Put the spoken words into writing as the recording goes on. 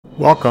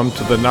Welcome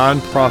to the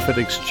Nonprofit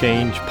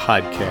Exchange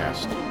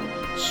Podcast.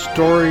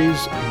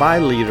 Stories by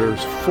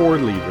leaders for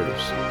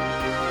leaders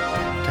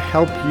to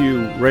help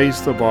you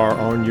raise the bar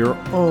on your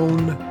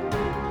own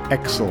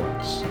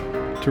excellence,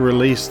 to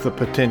release the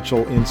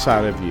potential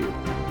inside of you.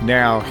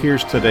 Now,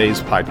 here's today's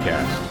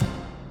podcast.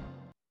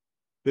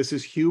 This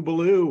is Hugh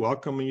Ballou,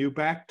 welcoming you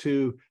back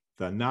to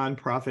the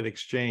Nonprofit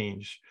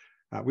Exchange.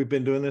 We've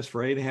been doing this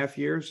for 8.5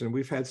 years, and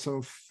we've had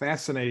some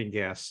fascinating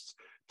guests.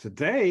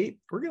 Today,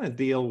 we're going to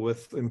deal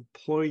with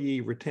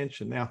employee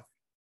retention. Now,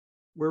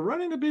 we're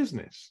running a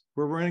business.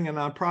 We're running a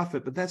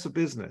nonprofit, but that's a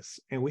business.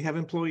 And we have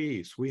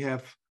employees, we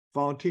have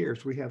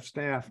volunteers, we have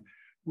staff,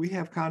 we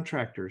have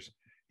contractors.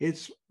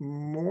 It's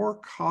more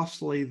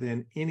costly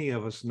than any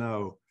of us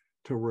know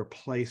to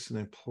replace an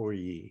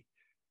employee.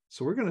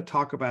 So we're going to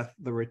talk about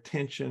the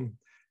retention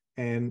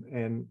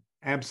and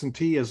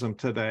absenteeism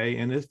today,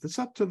 and it's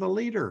up to the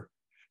leader.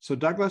 So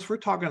Douglas, we're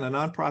talking to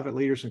nonprofit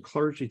leaders and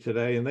clergy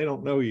today, and they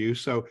don't know you.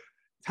 So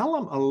tell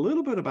them a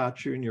little bit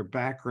about you and your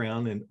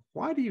background, and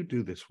why do you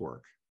do this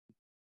work?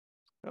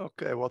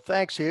 Okay, well,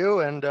 thanks,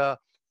 Hugh, and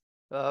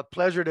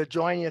pleasure to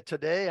join you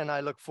today, and I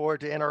look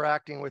forward to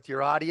interacting with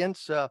your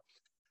audience.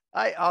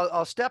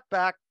 I'll step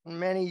back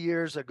many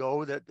years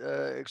ago that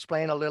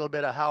explain a little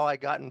bit of how I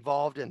got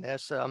involved in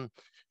this.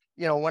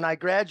 When I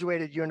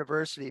graduated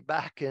university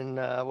back in,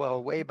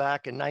 way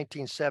back in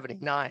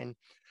 1979,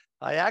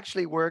 I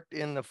actually worked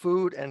in the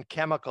food and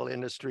chemical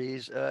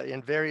industries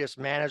in various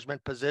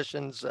management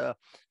positions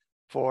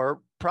for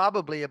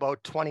probably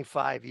about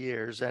 25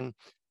 years. And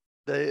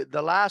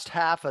the last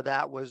half of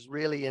that was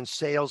really in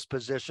sales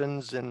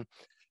positions and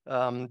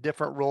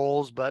different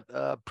roles, but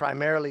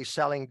primarily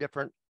selling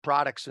different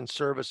products and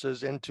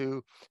services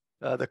into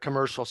the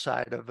commercial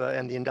side of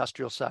and the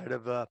industrial side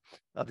of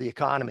the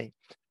economy.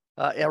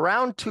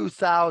 Around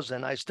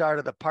 2000, I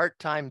started a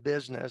part-time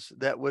business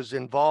that was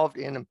involved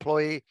in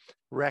employee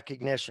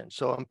recognition.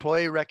 So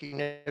employee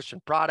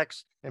recognition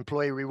products,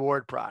 employee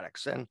reward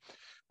products. And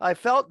I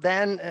felt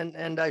then,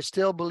 and I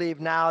still believe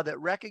now, that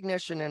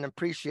recognition and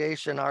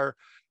appreciation are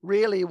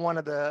really one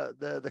of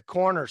the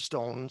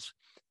cornerstones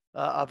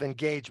of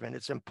engagement.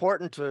 It's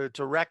important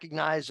to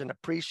recognize and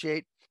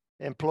appreciate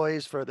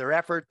employees for their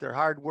effort, their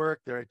hard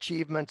work, their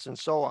achievements, and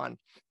so on.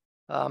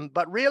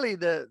 But really,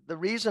 the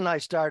reason I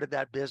started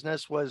that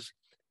business was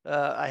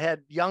I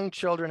had young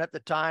children at the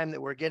time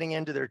that were getting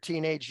into their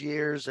teenage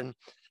years, and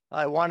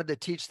I wanted to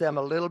teach them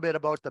a little bit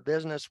about the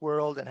business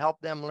world and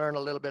help them learn a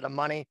little bit of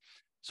money.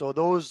 So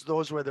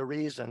those were the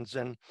reasons.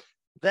 And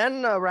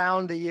then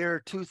around the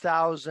year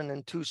 2007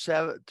 and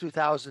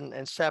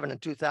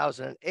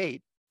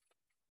 2008,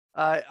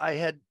 I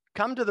had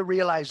come to the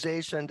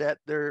realization that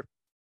to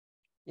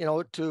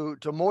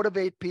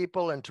motivate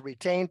people and to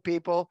retain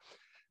people,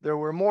 there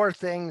were more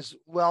things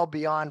well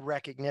beyond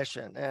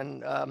recognition.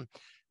 And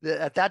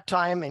at that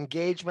time,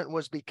 engagement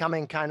was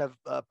becoming kind of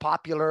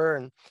popular,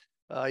 and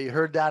you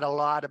heard that a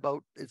lot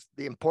about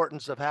the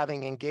importance of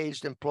having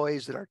engaged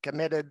employees that are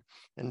committed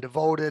and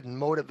devoted and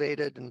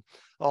motivated and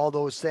all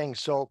those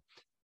things. So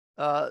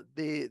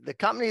the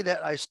company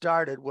that I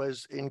started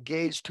was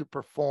Engaged to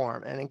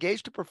Perform. And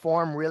Engaged to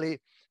Perform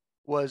really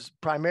was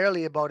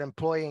primarily about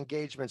employee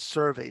engagement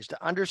surveys,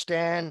 to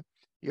understand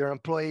your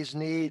employees'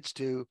 needs,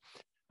 to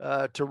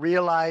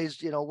realize,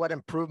 what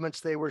improvements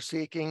they were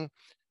seeking,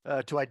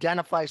 to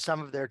identify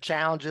some of their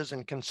challenges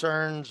and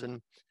concerns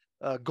and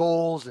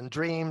goals and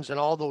dreams and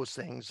all those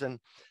things. And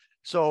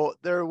so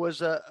there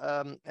was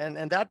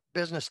and that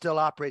business still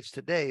operates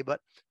today,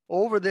 but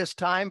over this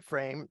time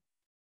frame,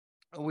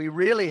 we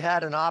really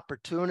had an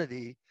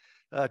opportunity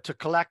to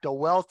collect a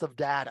wealth of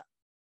data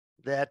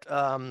that,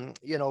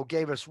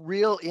 gave us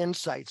real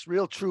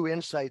true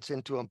insights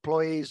into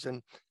employees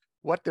and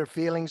what their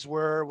feelings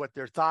were, what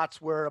their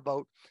thoughts were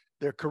about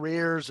their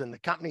careers and the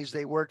companies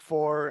they worked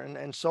for,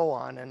 and so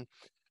on. And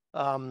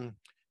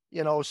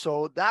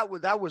so that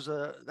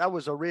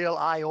was a real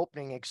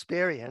eye-opening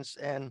experience.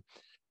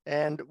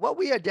 And what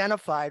we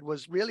identified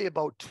was really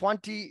about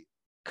 20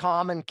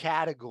 common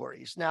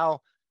categories.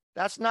 Now,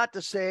 that's not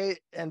to say,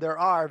 and there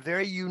are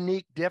very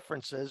unique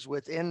differences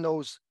within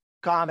those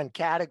common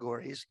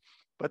categories,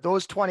 but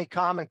those 20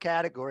 common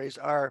categories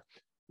are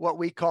what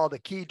we call the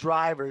key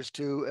drivers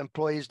to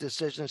employees'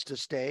 decisions to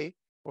stay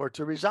or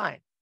to resign.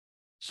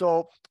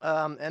 So,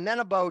 and then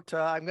about,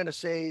 I'm going to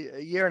say a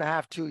year and a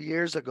half, 2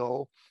 years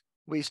ago,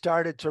 we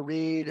started to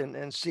read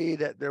and see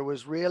that there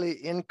was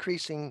really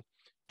increasing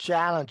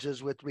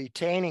challenges with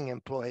retaining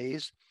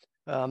employees.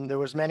 There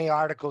was many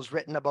articles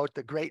written about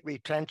the great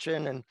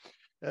retention, and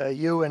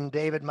you and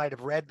David might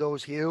have read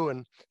those, Hugh.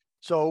 And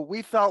so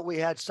we felt we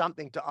had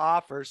something to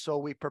offer. So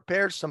we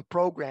prepared some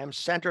programs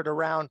centered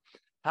around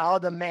how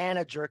the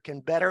manager can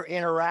better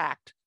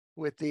interact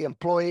with the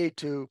employee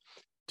to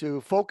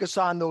focus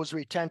on those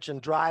retention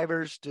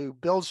drivers, to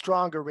build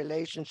stronger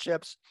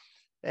relationships.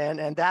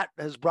 And that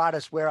has brought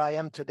us where I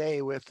am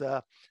today with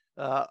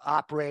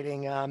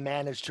operating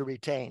Manage to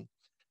Retain.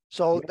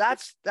 So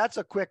that's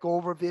a quick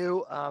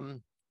overview,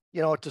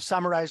 to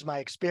summarize my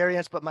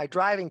experience. But my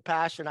driving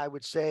passion, I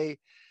would say,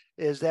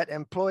 is that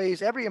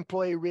every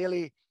employee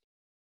really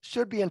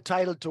should be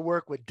entitled to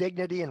work with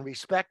dignity and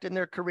respect in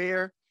their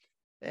career.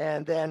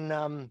 And then,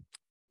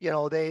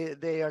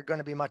 they are going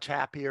to be much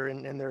happier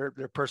in their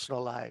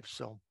personal lives.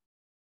 So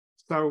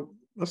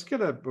let's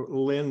get a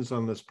lens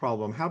on this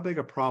problem. How big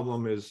a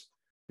problem is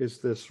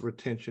this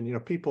retention?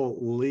 People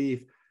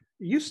leave.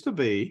 It used to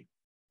be,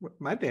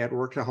 my dad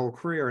worked a whole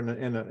career in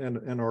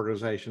an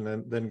organization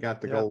and then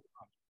got the gold.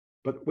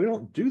 But we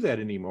don't do that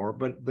anymore.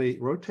 But the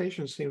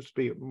rotation seems to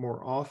be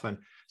more often.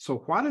 So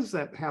why does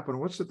that happen?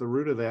 What's at the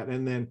root of that?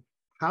 And then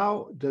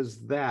how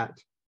does that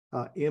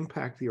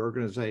impact the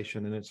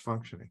organization and its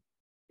functioning?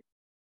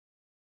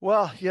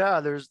 Well,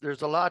 yeah,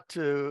 there's a lot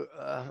to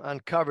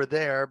uncover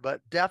there, but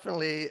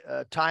definitely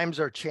times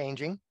are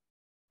changing.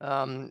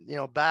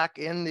 Back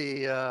in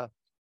the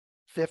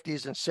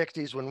 50s and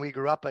 60s when we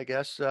grew up, I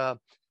guess, a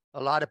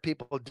lot of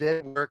people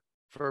did work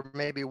for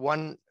maybe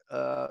one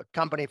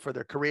company for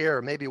their career,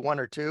 or maybe one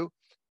or two.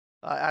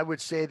 I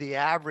would say the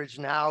average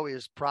now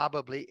is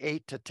probably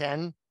 8 to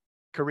 10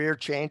 career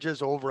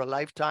changes over a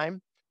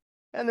lifetime.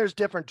 And there's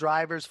different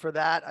drivers for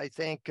that. I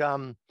think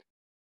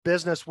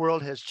business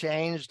world has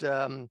changed.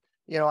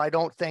 I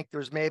don't think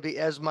there's maybe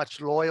as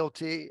much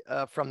loyalty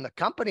from the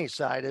company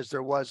side as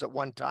there was at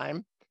one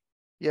time.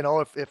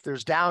 If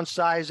there's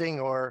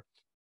downsizing or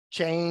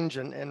change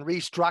and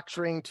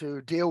restructuring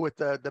to deal with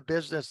the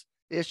business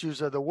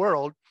issues of the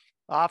world,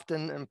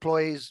 often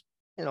employees,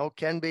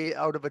 can be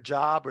out of a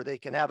job, or they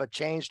can have a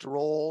changed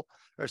role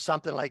or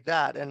something like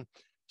that. And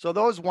so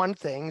those one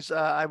things.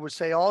 I would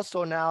say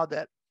also now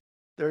that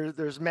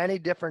there's many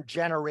different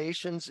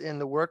generations in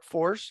the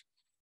workforce.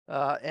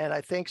 And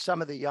I think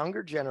some of the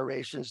younger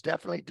generations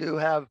definitely do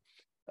have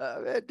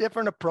a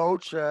different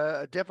approach,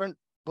 different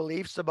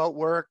beliefs about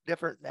work,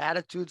 different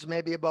attitudes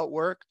maybe about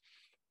work.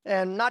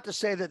 And not to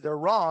say that they're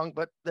wrong,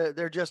 but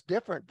they're just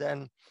different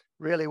than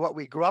really what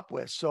we grew up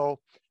with. So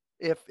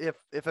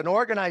if an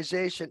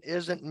organization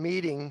isn't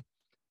meeting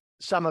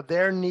some of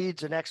their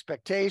needs and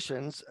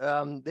expectations,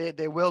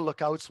 they will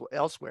look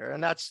elsewhere.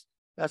 And that's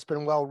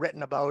been well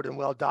written about and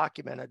well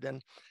documented.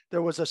 And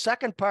there was a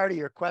second part of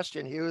your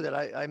question, Hugh, that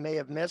I may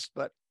have missed,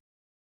 but.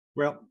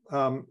 Well,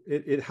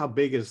 how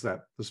big is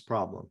this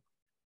problem?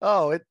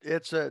 Oh,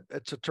 it's a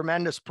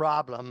tremendous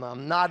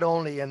problem, not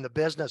only in the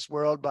business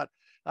world, but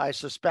I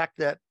suspect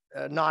that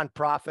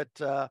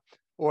nonprofit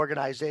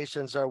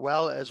organizations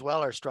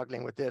are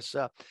struggling with this.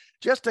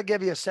 Just to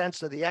give you a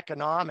sense of the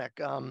economic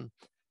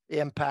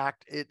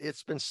impact,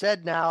 it's been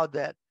said now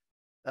that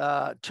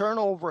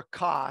turnover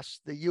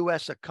costs the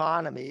U.S.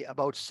 economy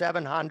about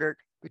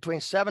between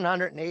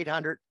 $700 and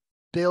 $800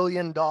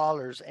 billion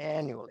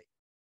annually.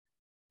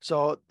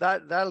 So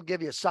that'll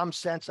give you some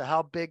sense of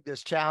how big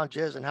this challenge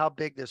is and how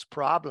big this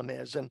problem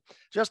is. And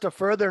just a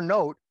further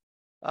note,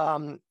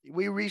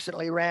 we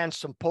recently ran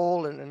some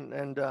poll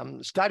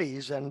and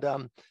studies,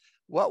 and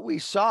what we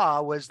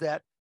saw was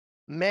that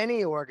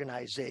many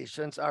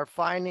organizations are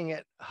finding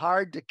it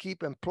hard to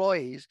keep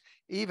employees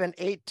even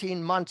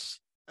 18 months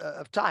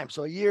of time,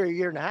 so a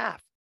year and a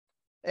half.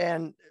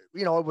 And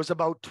it was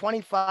about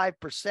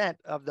 25%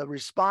 of the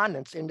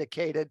respondents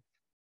indicated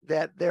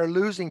that they're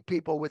losing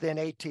people within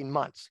 18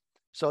 months.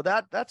 So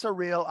that's a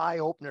real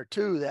eye-opener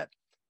too, that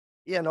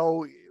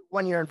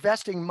when you're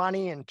investing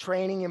money in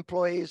training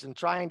employees and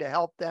trying to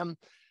help them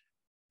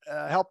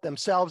help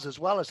themselves as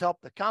well as help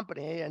the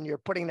company, and you're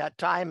putting that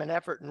time and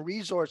effort and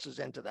resources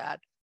into that,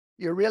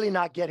 you're really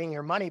not getting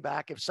your money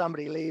back if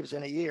somebody leaves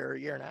in a year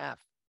and a half.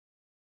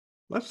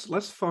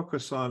 Let's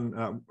focus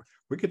on,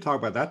 we could talk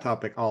about that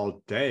topic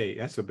all day.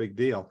 That's a big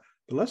deal.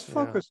 But let's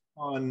focus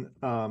on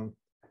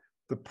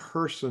the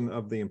person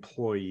of the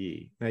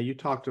employee. Now, you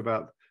talked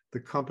about the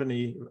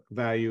company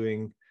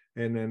valuing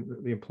and then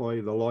the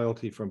employee, the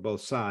loyalty from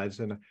both sides.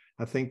 And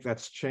I think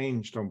that's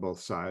changed on both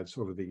sides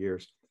over the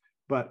years.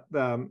 But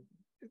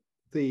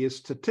the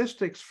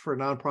statistics for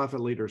nonprofit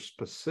leaders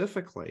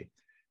specifically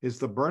is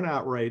the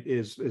burnout rate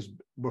is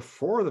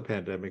before the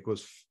pandemic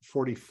was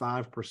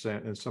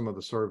 45% in some of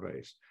the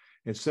surveys,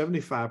 and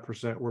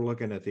 75% were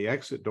looking at the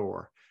exit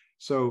door.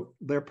 So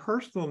their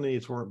personal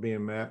needs weren't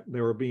being met. They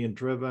were being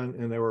driven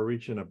and they were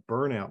reaching a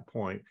burnout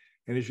point.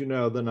 And as you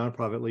know, the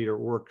nonprofit leader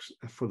works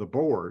for the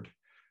board.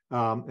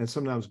 And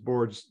sometimes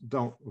boards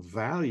don't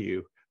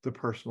value the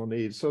personal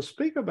needs. So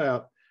speak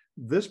about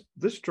this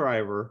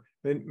driver,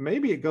 and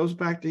maybe it goes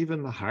back to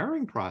even the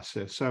hiring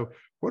process. So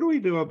what do we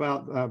do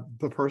about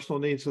the personal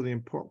needs of the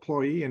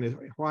employee, and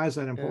why is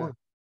that important?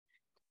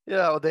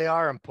 Yeah, well, they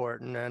are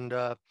important. And,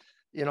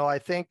 I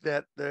think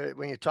that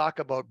when you talk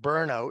about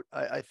burnout,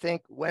 I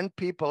think when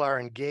people are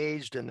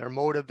engaged and they're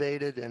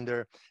motivated and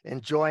they're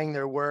enjoying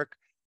their work,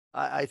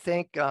 I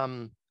think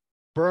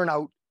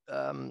burnout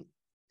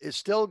is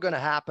still going to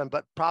happen,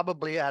 but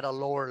probably at a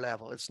lower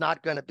level. It's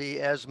not going to be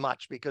as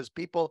much because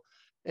people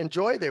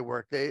enjoy their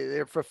work.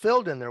 They're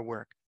fulfilled in their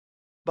work.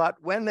 But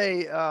when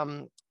they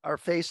are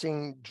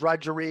facing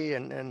drudgery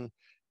and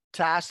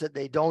tasks that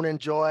they don't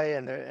enjoy,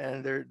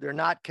 and they're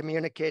not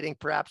communicating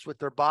perhaps with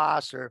their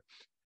boss, or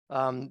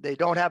they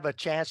don't have a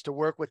chance to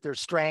work with their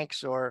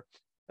strengths, or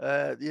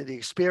the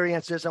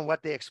experience isn't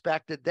what they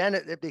expected, then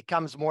it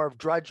becomes more of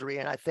drudgery.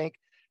 And I think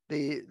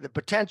the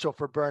potential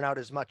for burnout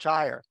is much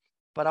higher.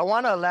 But I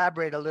want to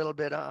elaborate a little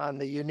bit on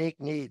the unique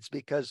needs,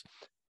 because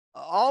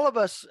all of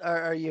us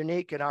are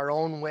unique in our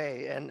own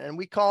way. And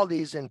we call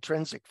these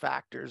intrinsic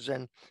factors.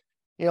 And,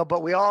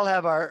 but we all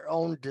have our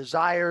own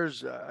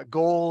desires,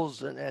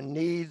 goals, and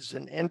needs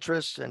and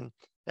interests and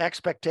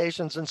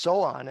expectations and so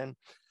on. And,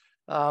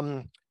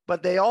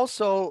 but they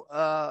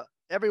also,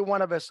 every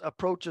one of us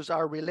approaches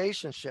our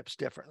relationships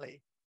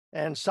differently.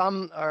 And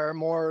some are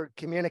more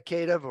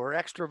communicative or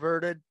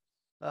extroverted,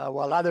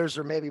 while others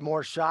are maybe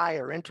more shy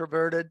or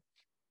introverted.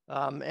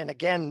 And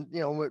again,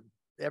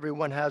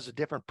 everyone has a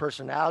different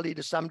personality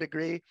to some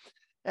degree.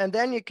 And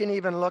then you can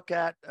even look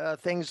at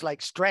things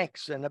like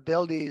strengths and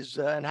abilities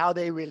and how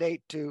they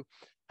relate to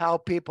how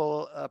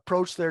people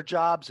approach their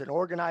jobs and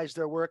organize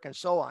their work and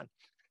so on.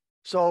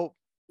 So,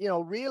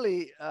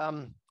 really,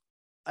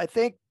 I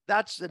think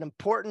that's an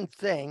important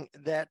thing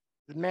that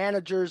the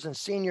managers and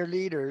senior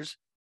leaders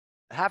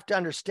have to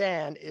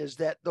understand, is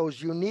that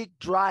those unique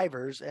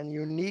drivers and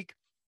unique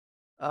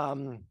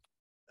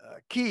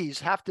keys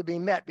have to be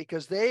met,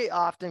 because they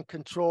often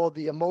control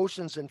the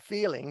emotions and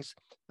feelings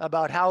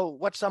about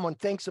what someone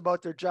thinks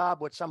about their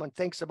job, what someone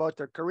thinks about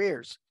their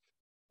careers.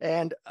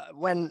 And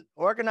when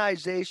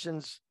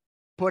organizations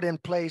put in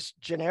place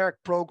generic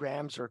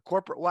programs or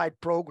corporate-wide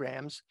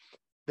programs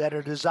that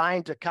are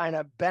designed to kind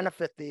of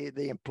benefit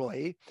the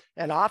employee,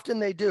 and often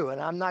they do, and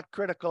I'm not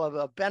critical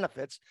of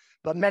benefits,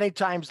 but many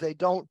times they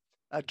don't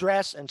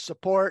address and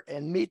support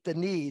and meet the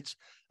needs,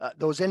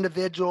 those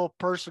individual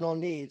personal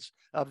needs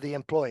of the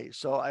employees.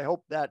 So I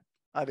hope that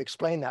I've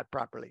explained that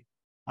properly.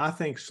 I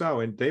think so.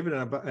 And David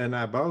and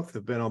I both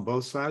have been on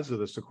both sides of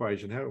this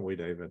equation, haven't we,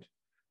 David?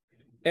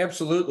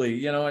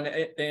 Absolutely.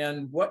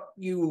 And what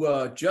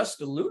you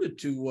just alluded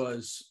to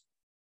was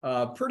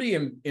pretty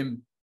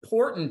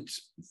important,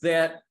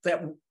 that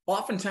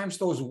oftentimes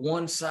those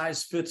one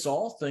size fits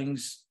all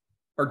things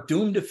are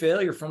doomed to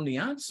failure from the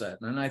onset.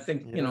 And I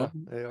think, they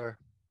are.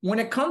 When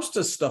it comes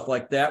to stuff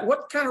like that,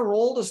 what kind of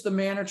role does the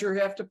manager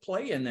have to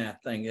play in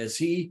that thing? Is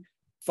he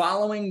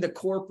following the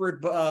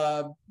corporate,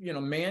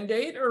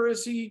 mandate, or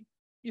is he,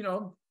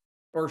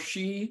 or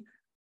she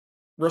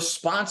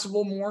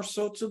responsible more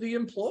so to the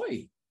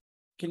employee?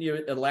 Can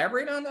you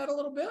elaborate on that a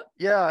little bit?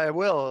 Yeah, I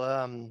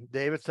will,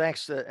 David.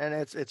 Thanks. And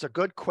it's a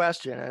good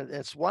question. And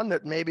it's one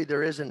that maybe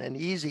there isn't an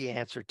easy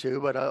answer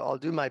to, but I'll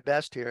do my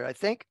best here. I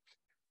think,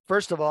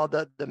 first of all,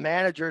 the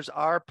managers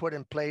are put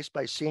in place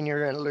by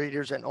senior and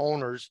leaders and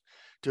owners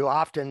to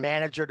often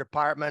manage a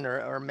department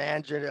or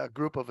manage a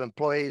group of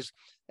employees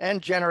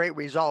and generate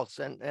results.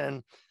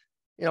 And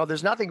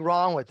there's nothing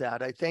wrong with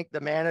that. I think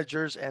the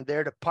managers and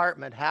their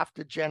department have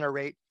to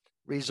generate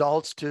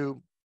results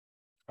to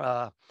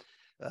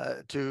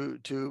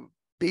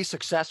be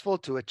successful,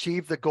 to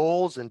achieve the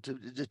goals and to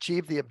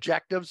achieve the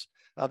objectives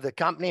of the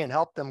company and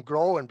help them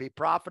grow and be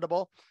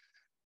profitable.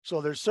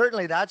 So there's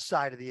certainly that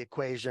side of the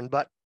equation,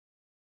 but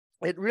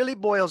it really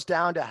boils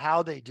down to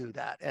how they do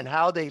that and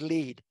how they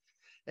lead.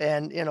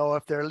 And,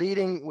 if they're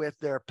leading with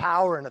their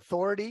power and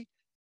authority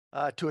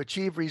to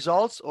achieve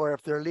results, or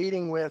if they're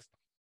leading with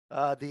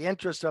the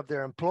interests of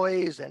their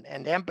employees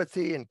and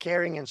empathy and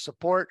caring and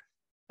support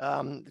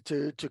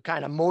to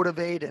kind of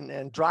motivate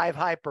and drive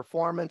high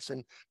performance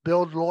and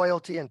build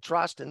loyalty and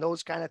trust and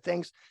those kind of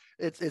things,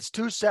 it's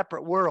two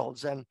separate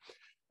worlds. And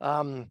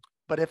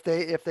but if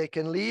they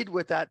can lead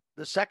with the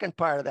second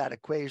part of that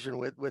equation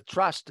with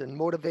trust and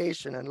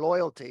motivation and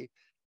loyalty,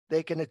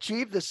 they can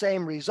achieve the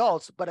same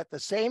results, but at the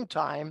same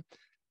time,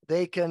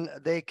 they can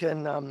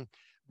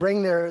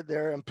bring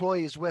their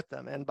employees with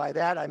them. And by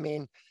that, I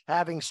mean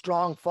having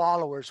strong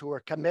followers who are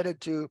committed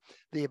to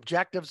the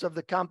objectives of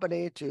the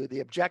company, to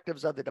the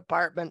objectives of the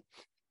department,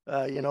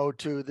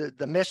 to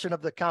the mission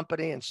of the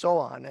company and so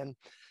on.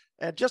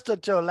 And just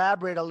to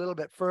elaborate a little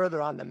bit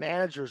further on the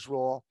manager's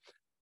role,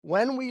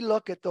 when we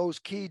look at those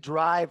key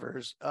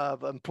drivers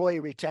of employee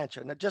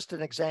retention, just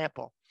an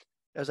example,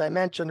 as I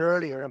mentioned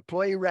earlier,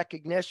 employee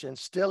recognition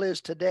still is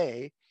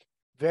today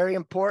very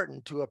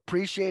important to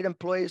appreciate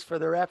employees for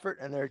their effort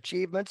and their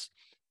achievements,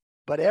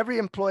 but every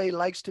employee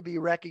likes to be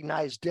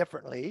recognized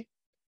differently.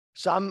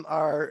 Some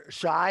are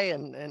shy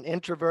and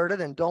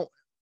introverted and don't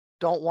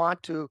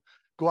want to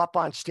go up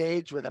on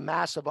stage with a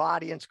massive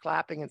audience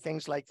clapping and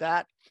things like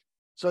that.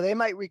 So they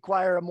might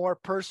require a more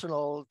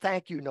personal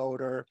thank you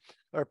note or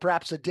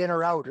perhaps a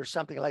dinner out or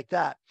something like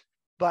that.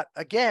 But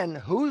again,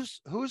 who's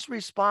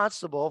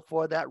responsible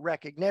for that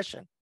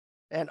recognition?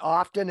 And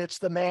often it's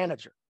the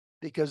manager,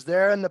 because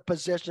they're in the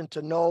position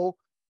to know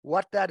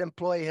what that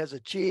employee has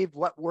achieved,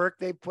 what work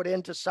they put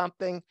into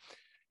something,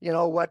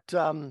 what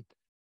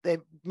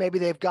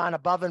they've gone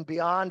above and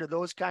beyond, or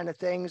those kind of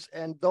things.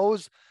 And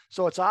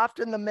so it's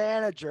often the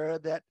manager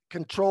that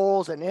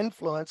controls and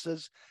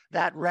influences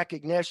that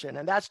recognition.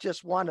 And that's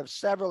just one of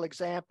several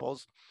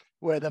examples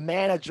where the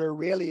manager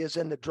really is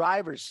in the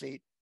driver's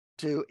seat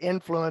to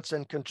influence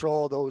and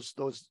control those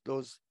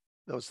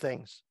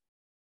things.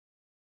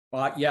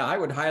 Yeah, I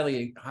would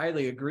highly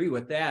agree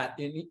with that.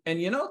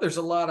 And there's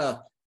a lot of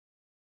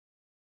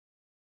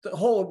the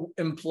whole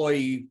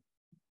employee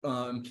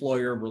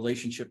employer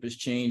relationship has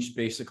changed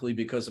basically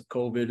because of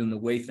COVID and the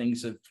way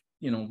things have,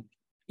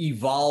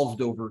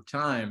 evolved over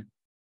time.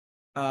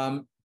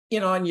 And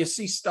you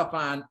see stuff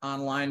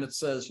online that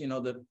says,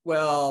 that,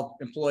 well,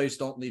 employees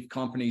don't leave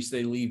companies,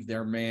 they leave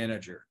their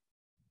manager.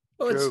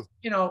 Well, True.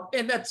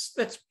 and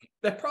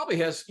that probably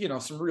has,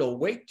 some real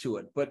weight to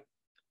it. But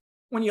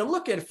when you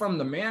look at it from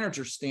the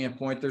manager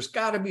standpoint, there's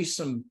got to be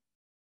some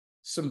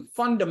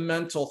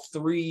fundamental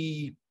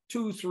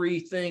two, three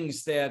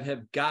things that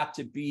have got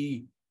to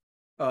be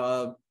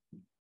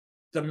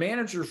the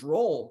manager's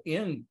role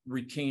in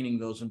retaining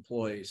those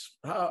employees.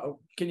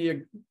 Can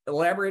you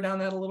elaborate on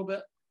that a little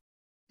bit?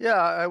 Yeah,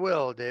 I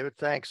will, David.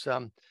 Thanks.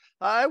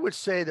 I would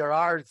say there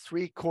are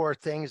three core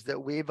things that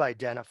we've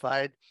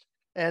identified,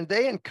 and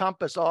they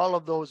encompass all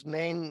of those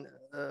main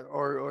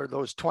or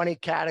those 20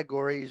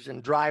 categories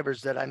and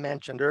drivers that I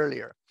mentioned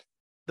earlier.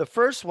 The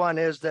first one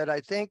is that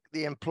I think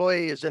the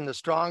employee is in the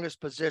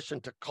strongest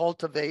position to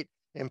cultivate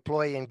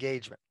employee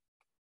engagement.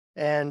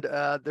 And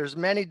there's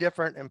many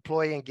different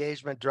employee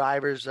engagement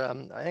drivers.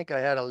 I think I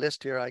had a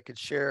list here I could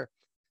share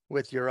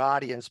with your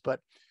audience, but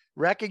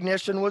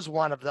recognition was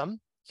one of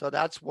them. So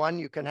that's one.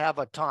 You can have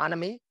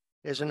autonomy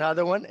is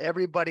another one.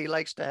 Everybody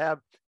likes to have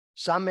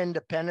some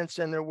independence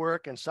in their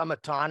work and some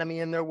autonomy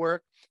in their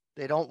work.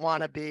 They don't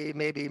want to be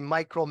maybe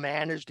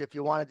micromanaged, if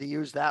you wanted to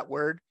use that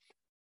word.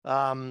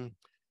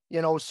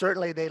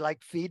 Certainly they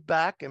like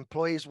feedback.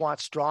 Employees want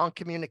strong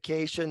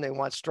communication. They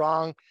want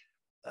strong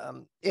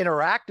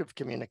interactive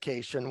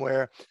communication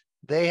where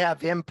they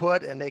have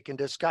input and they can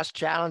discuss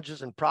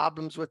challenges and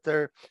problems with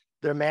their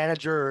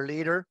manager or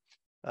leader.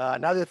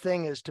 Another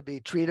thing is to be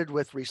treated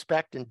with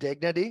respect and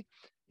dignity.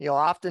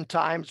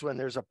 Oftentimes when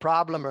there's a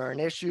problem or an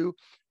issue,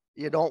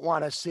 you don't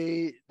want to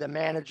see the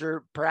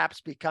manager perhaps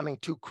becoming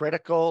too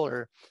critical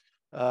or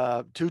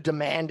too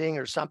demanding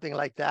or something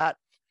like that.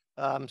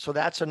 So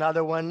that's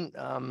another one.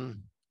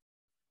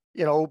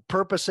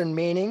 Purpose and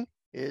meaning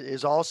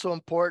is also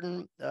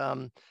important.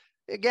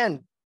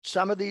 Again,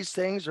 some of these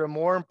things are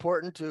more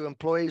important to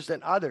employees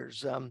than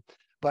others.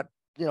 But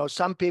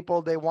some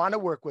people, they want to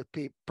work with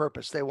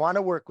purpose. They want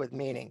to work with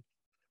meaning.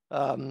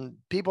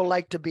 People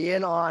like to be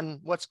in on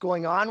what's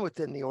going on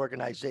within the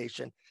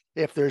organization.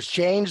 If there's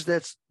change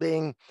that's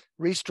being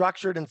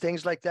restructured and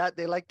things like that,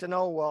 they like to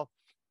know, well,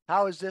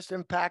 how is this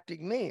impacting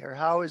me, or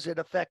how is it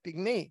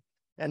affecting me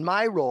and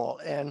my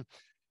role? And,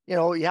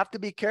 you have to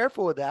be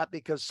careful with that,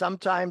 because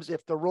sometimes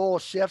if the role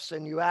shifts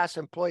and you ask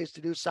employees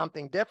to do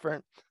something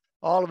different,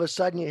 all of a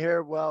sudden you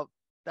hear, well,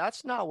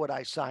 that's not what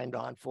I signed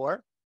on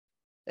for.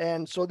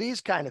 And so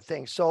these kind of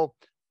things. So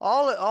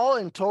all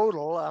in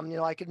total,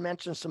 I could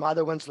mention some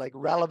other ones like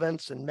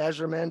relevance and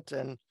measurement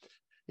and,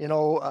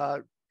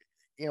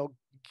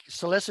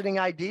 soliciting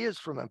ideas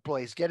from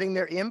employees, getting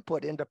their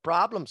input into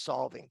problem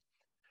solving.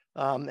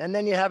 And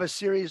then you have a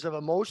series of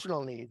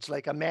emotional needs,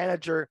 like a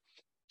manager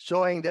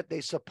showing that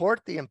they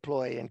support the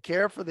employee and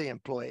care for the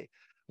employee,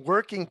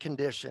 working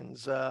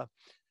conditions,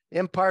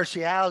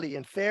 impartiality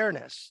and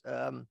fairness,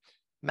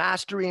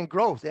 mastery and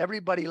growth.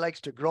 Everybody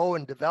likes to grow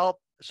and develop.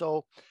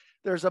 So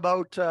there's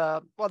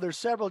there's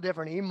several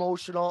different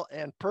emotional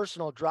and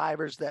personal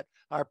drivers that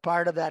are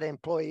part of that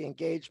employee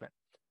engagement.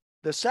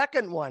 The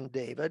second one,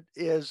 David,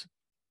 is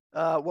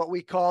what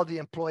we call the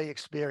employee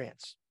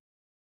experience.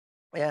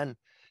 And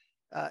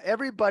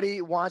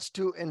everybody wants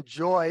to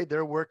enjoy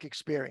their work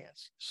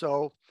experience.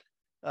 So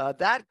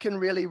that can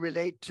really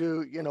relate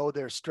to,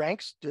 their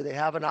strengths. Do they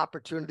have an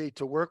opportunity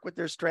to work with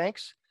their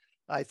strengths?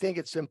 I think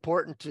it's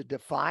important to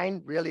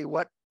define really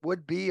what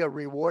would be a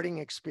rewarding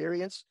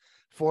experience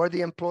for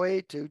the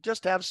employee, to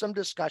just have some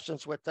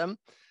discussions with them,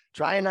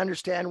 try and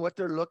understand what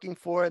they're looking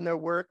for in their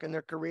work and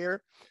their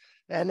career.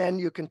 And then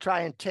you can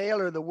try and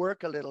tailor the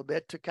work a little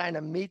bit to kind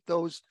of meet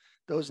those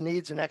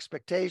needs and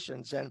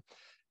expectations. And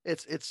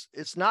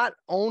it's not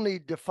only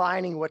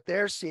defining what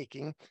they're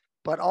seeking,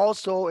 but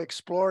also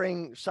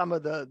exploring some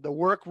of the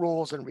work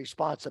roles and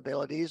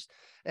responsibilities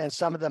and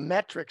some of the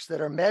metrics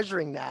that are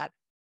measuring that,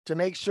 to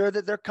make sure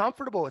that they're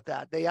comfortable with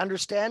that. They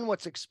understand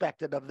what's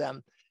expected of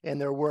them in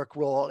their work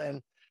role.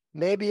 And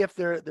maybe if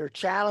they're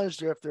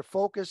challenged or if they're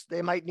focused,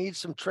 they might need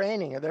some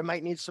training or they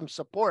might need some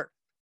support.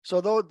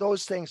 So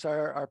those things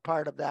are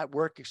part of that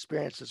work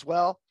experience as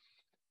well.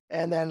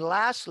 And then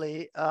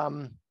lastly,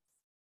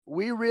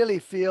 we really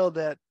feel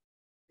that,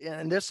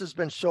 and this has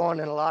been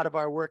shown in a lot of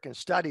our work and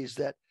studies,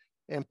 that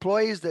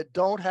employees that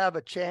don't have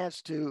a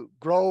chance to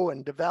grow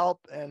and develop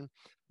and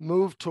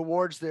move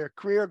towards their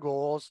career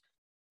goals,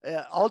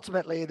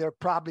 ultimately, they're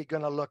probably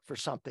going to look for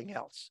something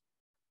else.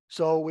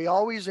 So we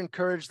always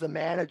encourage the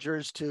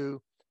managers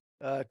to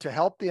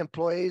help the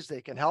employees.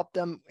 They can help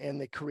them in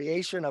the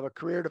creation of a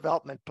career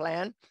development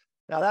plan.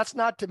 Now, that's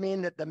not to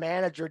mean that the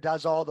manager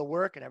does all the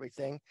work and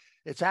everything.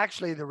 It's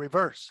actually the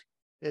reverse.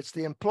 It's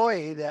the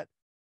employee that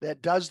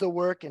does the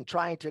work in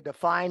trying to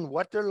define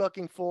what they're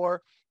looking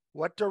for,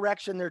 what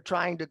direction they're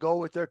trying to go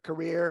with their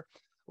career,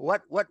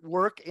 what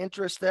work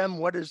interests them,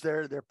 what is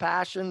their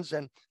passions,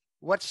 and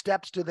what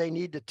steps do they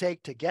need to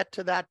take to get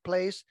to that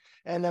place.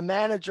 And the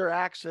manager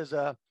acts as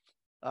a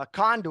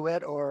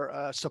conduit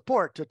or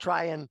support to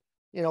try and,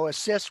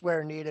 assist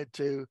where needed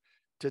to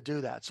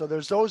do that. So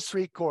there's those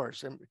three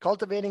cores: and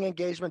cultivating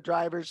engagement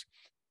drivers,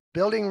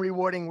 building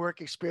rewarding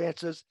work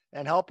experiences,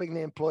 and helping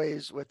the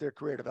employees with their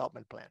career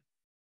development plan.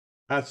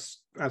 That's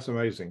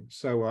amazing.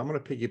 So I'm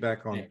going to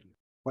piggyback on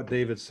what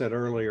David said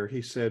earlier.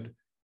 He said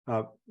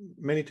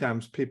many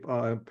times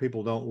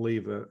people don't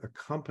leave a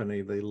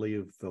company, they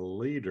leave the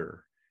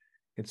leader.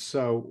 And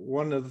so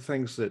one of the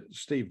things that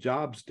Steve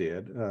Jobs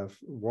did,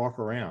 walk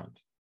around,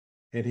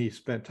 and he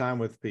spent time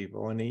with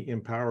people and he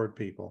empowered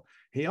people.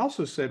 He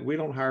also said, we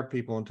don't hire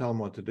people and tell them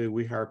what to do.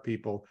 We hire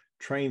people,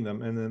 train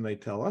them, and then they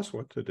tell us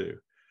what to do,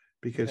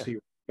 because he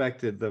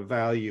respected the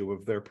value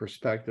of their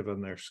perspective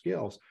and their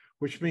skills,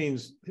 which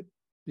means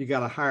you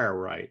got to hire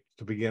right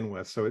to begin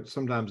with. So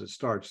sometimes it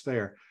starts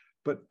there.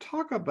 But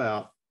talk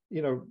about,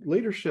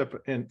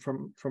 leadership, and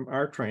from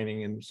our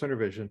training in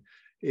CenterVision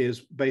is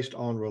based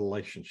on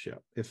relationship.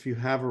 If you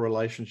have a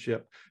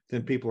relationship,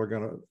 then people are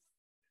going to,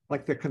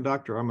 like the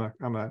conductor. I'm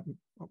a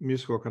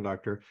musical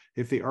conductor.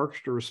 If the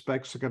orchestra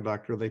respects the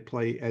conductor, they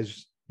play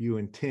as you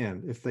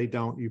intend. If they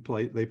don't,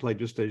 they play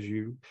just as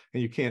you,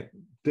 and you can't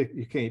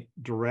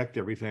direct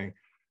everything.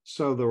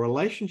 So the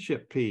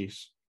relationship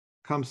piece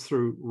comes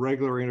through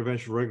regular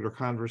intervention, regular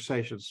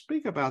conversations.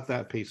 Speak about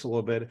that piece a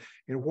little bit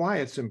and why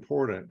it's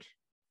important.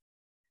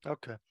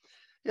 Okay.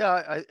 Yeah,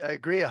 I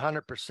agree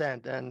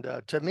 100%.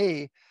 And to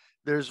me,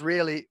 there's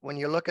really, when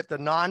you look at the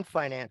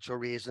non-financial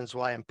reasons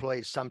why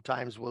employees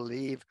sometimes will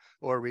leave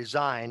or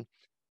resign,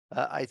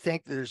 I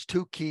think there's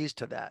two keys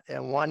to that.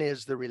 And one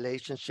is the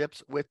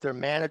relationships with their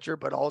manager,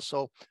 but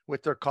also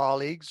with their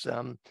colleagues.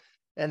 And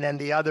then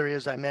the other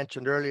is, I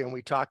mentioned earlier, and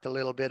we talked a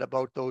little bit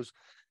about those,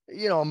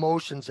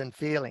 emotions and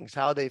feelings,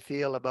 how they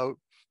feel about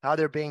how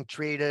they're being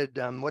treated,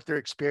 what their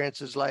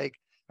experience is like,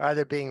 are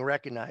they being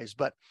recognized?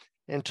 But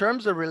in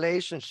terms of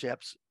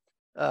relationships,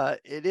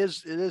 it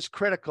is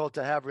critical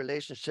to have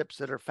relationships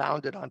that are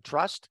founded on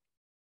trust,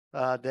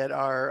 that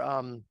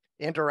are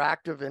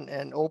interactive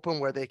and open,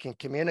 where they can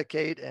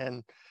communicate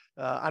and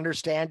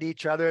understand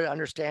each other.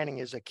 Understanding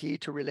is a key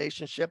to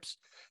relationships.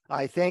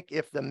 I think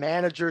if the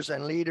managers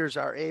and leaders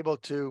are able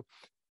to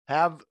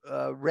have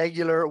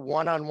regular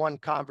one-on-one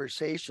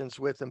conversations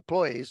with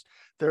employees,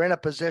 they're in a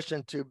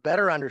position to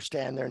better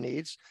understand their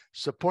needs,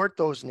 support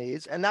those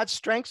needs, and that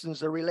strengthens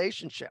the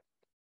relationship,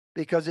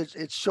 because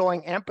it's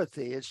showing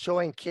empathy, it's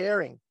showing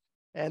caring.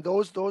 And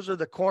those are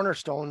the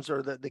cornerstones,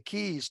 or the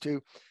keys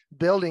to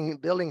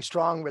building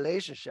strong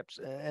relationships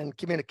and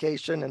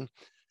communication. And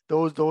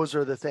those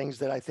are the things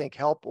that I think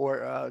help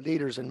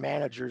leaders and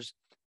managers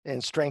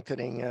in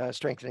strengthening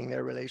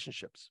their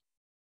relationships.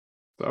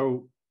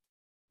 So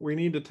we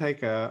need to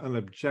take an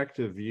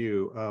objective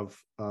view of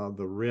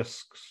the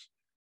risks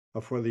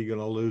of whether you're going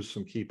to lose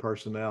some key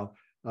personnel.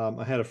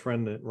 I had a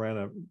friend that ran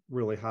a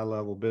really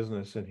high-level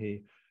business, and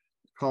he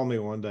called me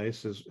one day,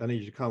 says, I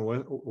need you to come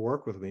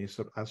work with me.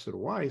 I said,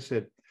 why? He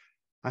said,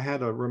 I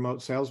had a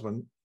remote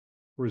salesman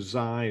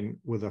resign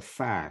with a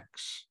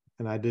fax,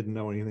 and I didn't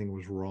know anything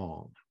was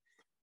wrong.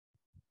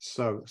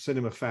 So sent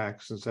him a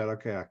fax and said,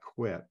 okay, I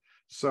quit.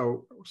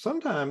 So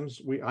sometimes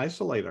we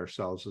isolate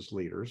ourselves as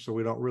leaders, so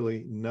we don't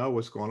really know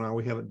what's going on.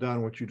 We haven't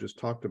done what you just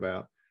talked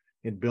about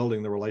in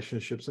building the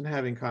relationships and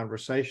having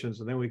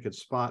conversations, and then we could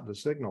spot the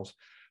signals.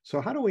 So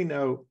how do we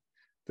know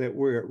that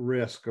we're at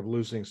risk of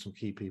losing some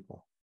key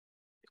people?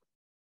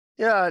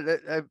 Yeah,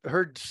 I've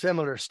heard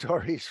similar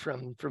stories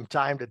from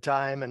time to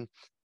time,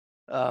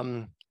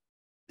 and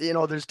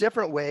there's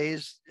different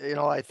ways.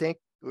 I think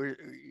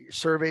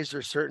surveys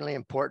are certainly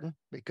important,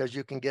 because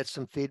you can get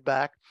some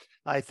feedback.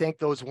 I think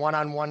those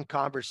one-on-one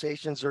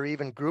conversations, or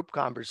even group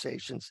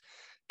conversations,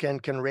 can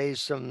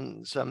raise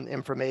some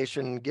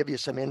information, give you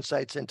some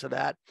insights into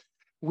that.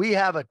 We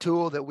have a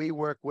tool that we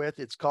work with.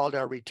 It's called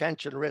our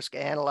Retention Risk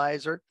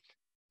Analyzer.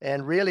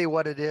 And really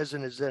what it is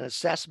an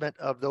assessment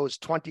of those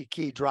 20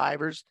 key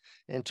drivers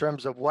in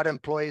terms of what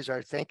employees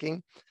are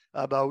thinking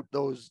about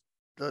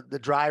the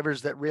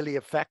drivers that really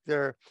affect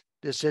their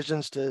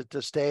decisions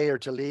to stay or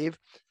to leave.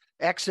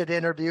 Exit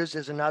interviews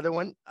is another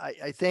one.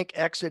 I think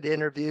exit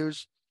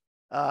interviews,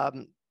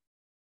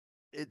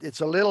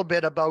 it's a little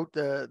bit about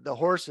the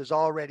horse is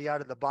already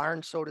out of the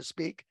barn, so to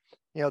speak.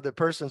 The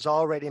person's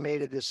already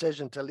made a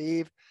decision to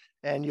leave,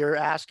 and you're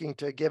asking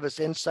to give us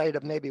insight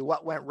of maybe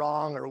what went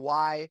wrong or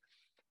why.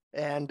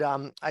 And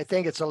I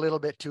think it's a little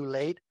bit too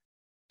late.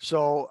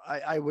 So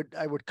I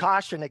would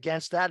caution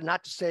against that.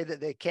 Not to say that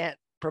they can't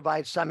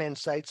provide some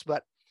insights,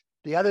 but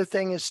the other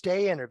thing is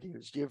stay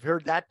interviews. You've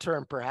heard that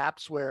term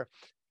perhaps, where,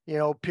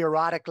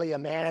 periodically a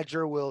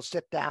manager will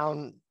sit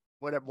down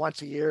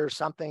once a year or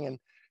something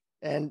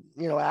and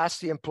ask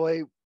the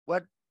employee,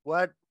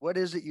 what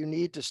is it you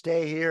need to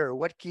stay here? Or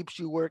what keeps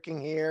you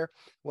working here?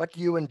 What do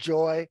you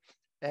enjoy?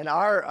 And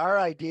our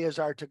ideas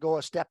are to go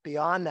a step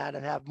beyond that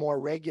and have more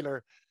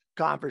regular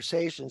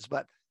conversations.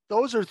 But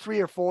those are 3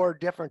 or 4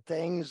 different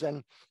things.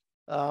 And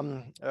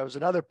there was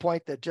another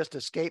point that just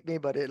escaped me,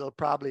 but it'll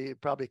probably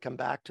come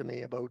back to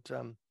me about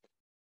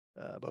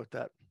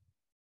that.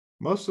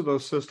 most of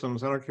those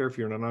systems, I don't care if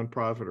you're in a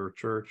nonprofit or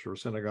church or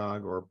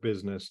synagogue or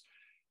business,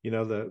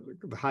 the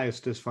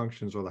highest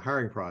dysfunctions are the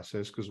hiring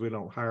process, because we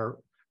don't hire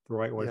the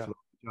right way Yeah. for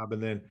the job,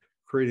 and then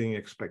creating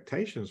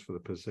expectations for the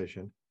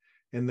position.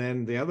 And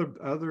then the other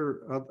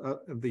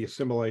the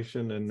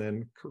assimilation, and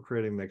then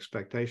creating the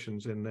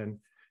expectations, and then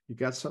you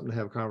got something to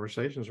have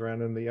conversations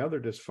around. And the other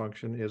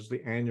dysfunction is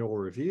the annual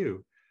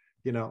review.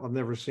 I've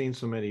never seen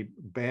so many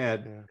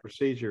bad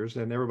procedures,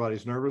 and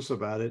everybody's nervous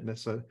about it. And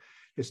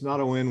it's not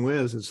a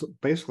win-win. It's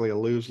basically a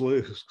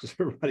lose-lose, because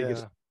everybody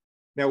gets.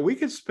 Now, we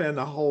could spend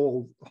a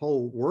whole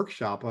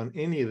workshop on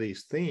any of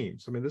these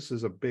themes. I mean, this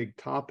is a big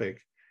topic,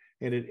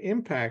 and it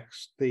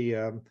impacts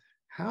the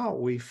how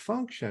we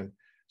function.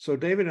 So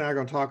David and I are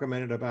going to talk a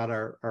minute about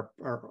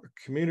our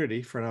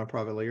community for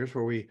nonprofit leaders,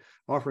 where we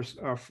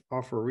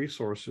offer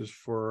resources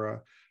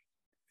for.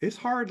 It's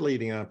hard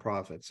leading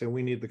nonprofits, and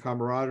we need the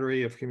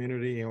camaraderie of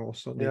community, and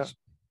also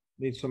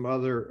need some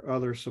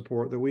other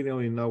support that we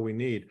don't even know we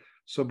need.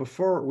 So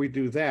before we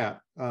do that,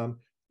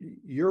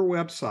 your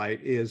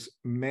website is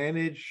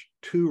Manage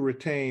to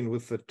Retain,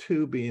 with the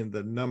 2 being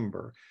the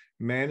number.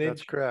 Manage.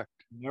 That's correct.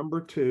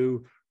 Number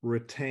 2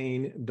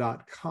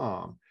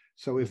 retain.com.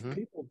 So if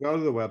people go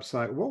to the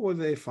website, what would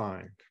they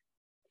find?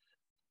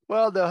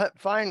 Well, they'll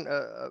find,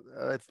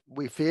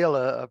 we feel,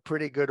 a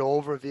pretty good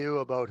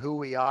overview about who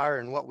we are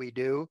and what we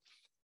do.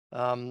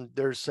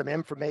 There's some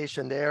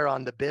information there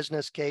on the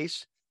business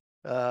case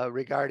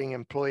regarding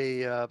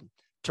employee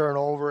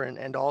turnover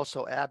and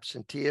also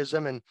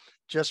absenteeism, and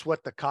just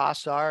what the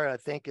costs are. I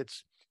think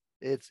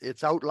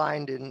it's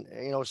outlined in,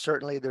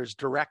 certainly there's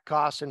direct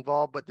costs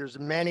involved, but there's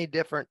many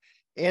different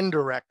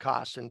indirect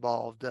costs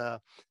involved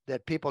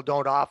that people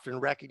don't often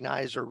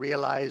recognize or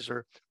realize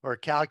or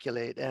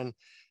calculate. And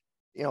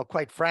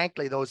quite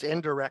frankly, those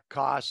indirect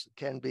costs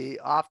can be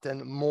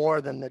often more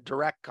than the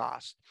direct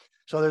costs.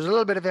 So there's a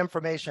little bit of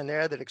information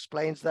there that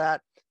explains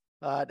that.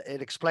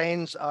 It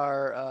explains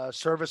our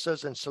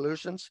services and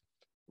solutions,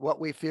 what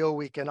we feel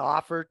we can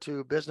offer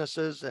to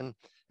businesses and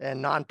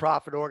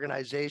nonprofit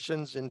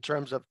organizations in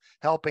terms of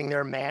helping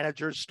their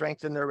managers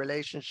strengthen their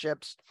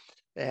relationships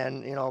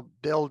and,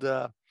 build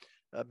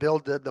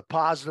the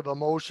positive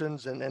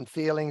emotions and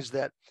feelings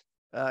that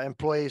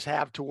employees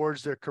have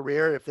towards their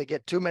career. If they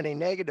get too many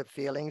negative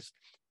feelings,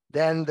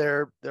 then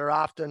they're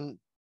often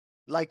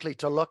likely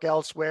to look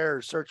elsewhere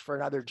or search for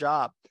another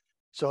job.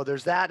 So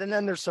there's that. And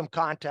then there's some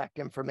contact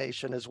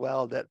information as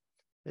well that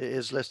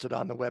is listed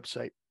on the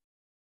website.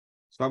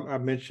 So I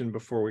mentioned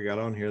before we got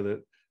on here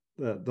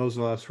that those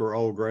of us who are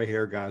old gray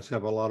hair guys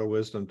have a lot of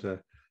wisdom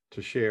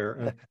to share.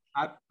 And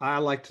I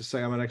like to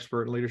say I'm an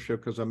expert in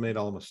leadership because I made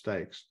all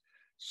mistakes.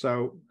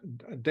 So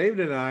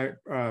David and I,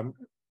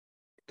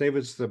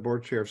 David's the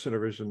board chair of Center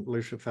Vision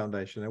Leadership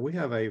Foundation, and we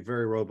have a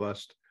very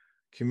robust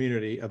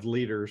community of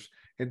leaders.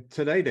 And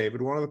today,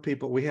 David, one of the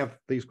people, we have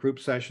these group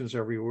sessions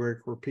every week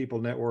where people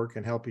network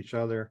and help each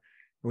other.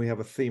 And we have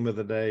a theme of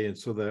the day. And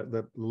so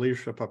the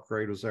leadership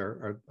upgrade was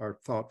our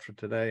thought for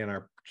today in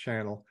our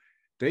channel.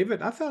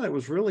 David, I found it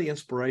was really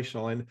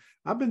inspirational. And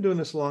I've been doing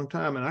this a long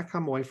time, and I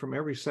come away from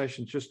every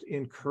session just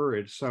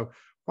encouraged. So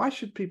why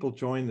should people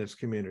join this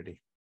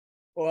community?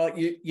 Well,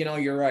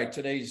 you're right.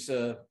 Today's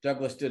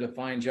Douglas did a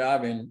fine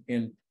job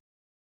in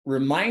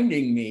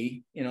reminding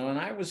me, and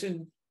I was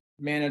in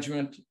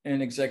management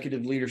and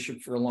executive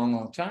leadership for a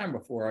long time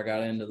before I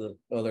got into the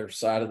other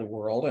side of the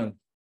world.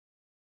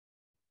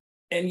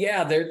 And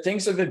yeah,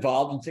 things have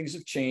evolved and things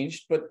have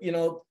changed, but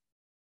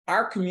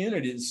our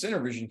community, the Center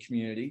Vision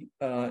community,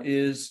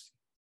 is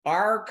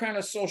our kind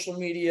of social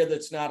media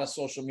that's not a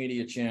social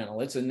media channel.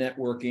 It's a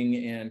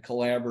networking and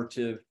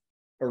collaborative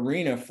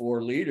arena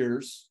for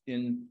leaders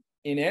in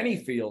any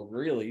field,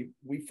 really.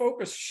 We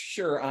focus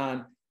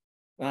on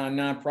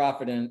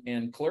nonprofit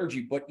and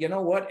clergy, but you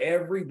know what?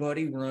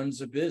 Everybody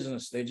runs a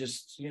business. They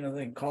just,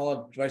 they call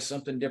it by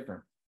something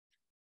different.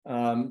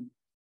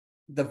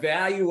 The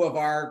value of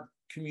our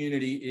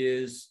community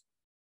is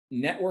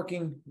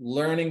networking,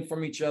 learning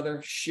from each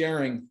other,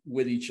 sharing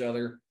with each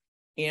other.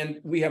 And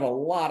we have a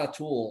lot of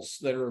tools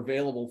that are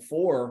available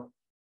for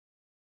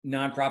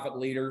nonprofit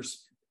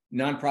leaders,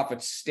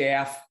 nonprofit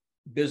staff,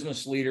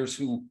 business leaders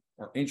who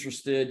are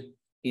interested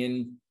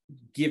in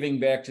giving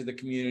back to the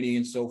community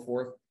and so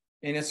forth.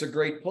 And it's a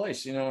great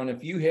place, and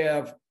if you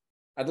have,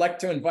 I'd like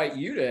to invite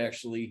you to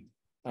actually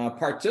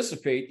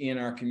participate in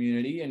our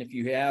community. And if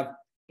you have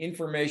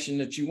information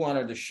that you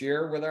wanted to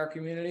share with our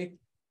community,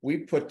 we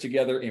put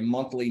together a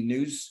monthly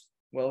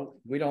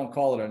we don't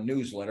call it a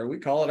newsletter, we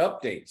call it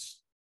updates,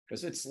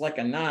 because it's like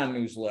a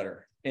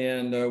non-newsletter.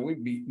 And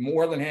we'd be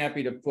more than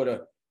happy to put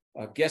a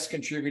guest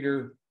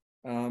contributor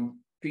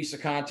piece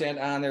of content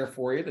on there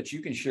for you that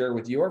you can share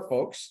with your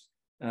folks.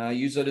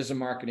 Use it as a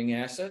marketing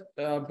asset,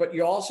 but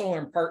you also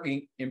are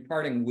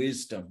imparting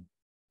wisdom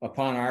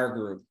upon our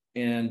group,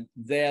 and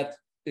that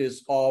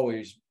is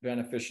always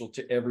beneficial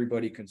to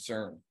everybody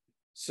concerned.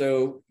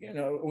 So,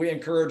 we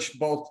encourage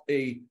both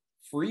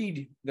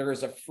there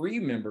is a free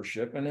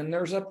membership, and then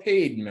there's a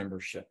paid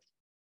membership.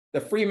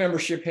 The free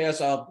membership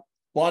has a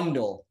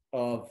bundle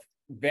of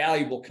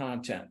valuable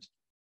content.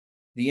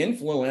 The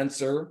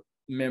influencer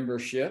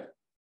membership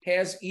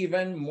has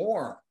even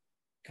more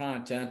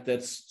content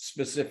that's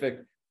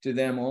specific to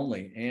them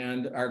only.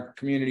 And our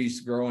community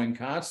is growing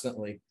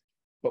constantly,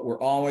 but we're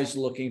always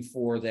looking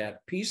for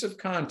that piece of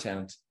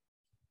content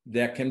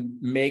that can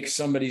make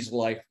somebody's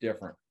life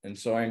different. And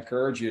so I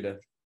encourage you to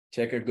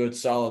take a good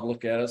solid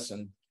look at us.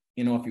 And,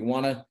 you know, if you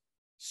want to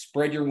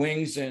spread your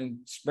wings and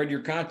spread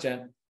your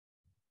content,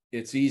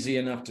 it's easy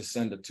enough to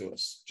send it to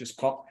us. Just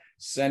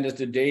send it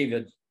to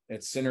David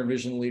at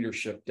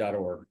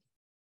centervisionleadership.org.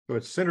 So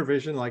it's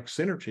CenterVision, like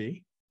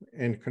synergy,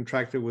 and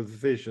contracted with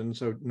vision,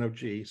 so no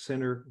G,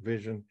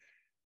 CenterVision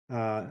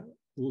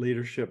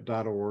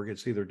leadership.org.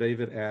 It's either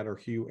David at or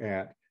Hugh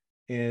at.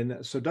 And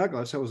so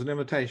Douglas, that was an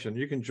invitation.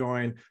 You can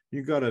join,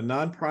 you go to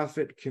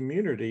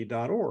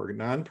nonprofitcommunity.org.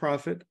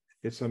 Nonprofit,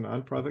 it's a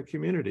nonprofit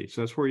community.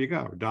 So that's where you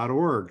go,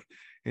 .org.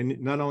 And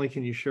not only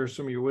can you share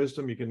some of your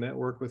wisdom, you can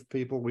network with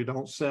people. We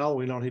don't sell,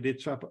 we don't hit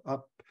each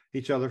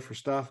other for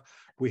stuff.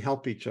 We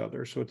help each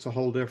other. So it's a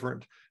whole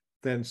different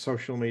than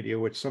social media,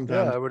 which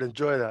sometimes I would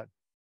enjoy that.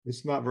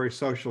 It's not very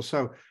social.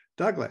 So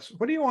Douglas,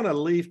 what do you want to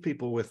leave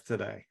people with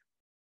today?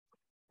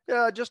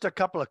 Yeah, just a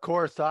couple of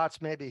core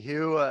thoughts, maybe,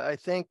 Hugh. I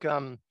think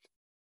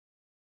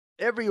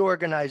every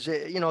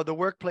organization, the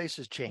workplace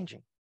is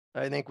changing.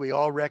 I think we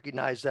all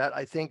recognize that.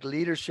 I think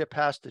leadership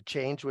has to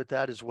change with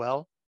that as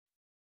well.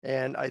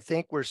 And I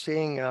think we're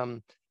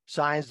seeing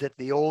signs that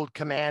the old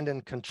command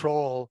and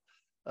control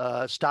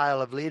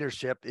style of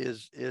leadership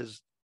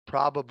is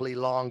probably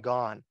long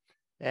gone.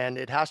 And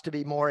it has to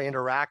be more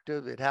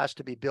interactive. It has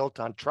to be built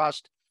on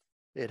trust.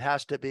 It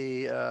has to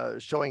be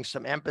showing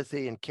some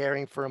empathy and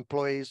caring for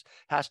employees,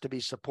 has to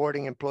be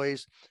supporting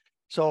employees.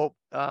 So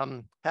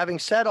having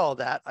said all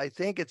that, I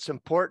think it's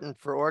important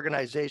for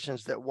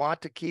organizations that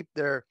want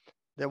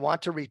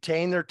to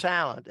retain their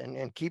talent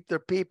and keep their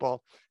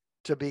people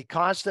to be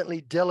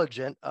constantly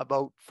diligent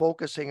about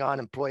focusing on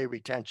employee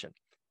retention.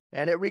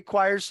 And it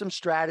requires some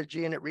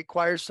strategy and it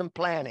requires some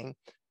planning,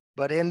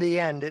 but in the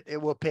end,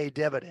 it will pay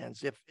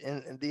dividends.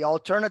 And the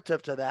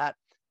alternative to that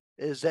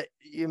is that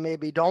you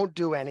maybe don't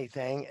do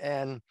anything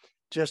and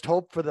just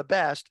hope for the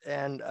best.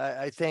 And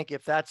I think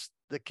if that's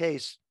the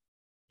case,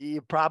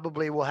 you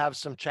probably will have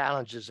some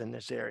challenges in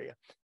this area.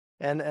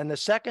 And the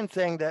second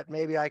thing that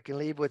maybe I can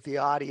leave with the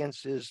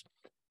audience is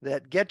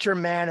that get your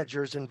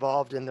managers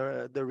involved in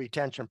the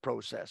retention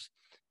process.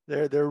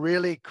 They're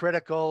really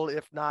critical,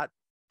 if not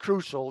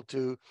crucial,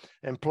 to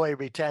employee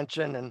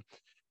retention. And,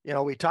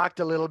 we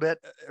talked a little bit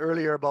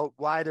earlier about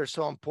why they're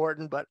so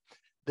important, but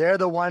they're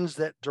the ones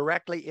that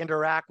directly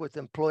interact with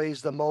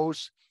employees the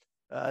most.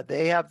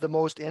 They have the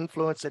most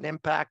influence and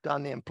impact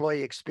on the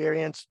employee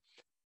experience.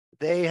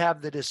 They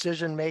have the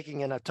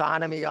decision-making and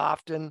autonomy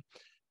often.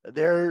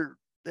 They're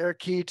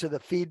key to the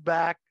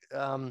feedback.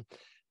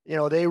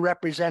 They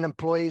represent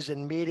employees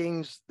in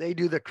meetings. They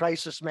do the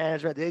crisis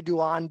management. They do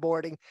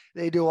onboarding.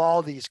 They do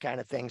all these kind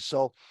of things.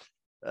 So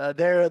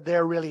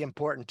they're really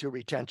important to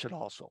retention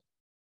also.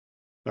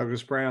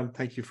 Douglas Brown,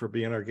 thank you for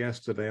being our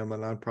guest today on the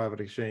Nonprofit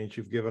Exchange.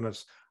 You've given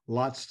us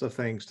lots of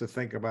things to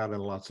think about and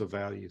lots of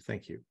value.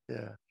 Thank you.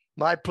 Yeah,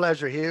 my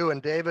pleasure, Hugh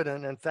and David,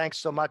 and thanks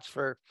so much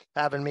for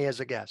having me as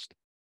a guest.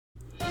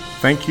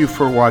 Thank you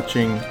for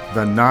watching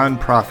the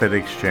Nonprofit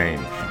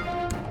Exchange.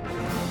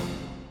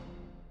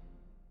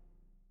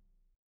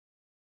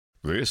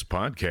 This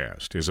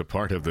podcast is a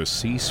part of the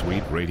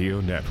C-Suite Radio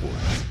Network.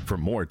 For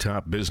more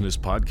top business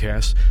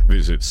podcasts,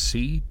 visit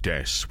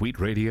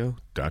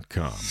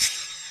c-suiteradio.com.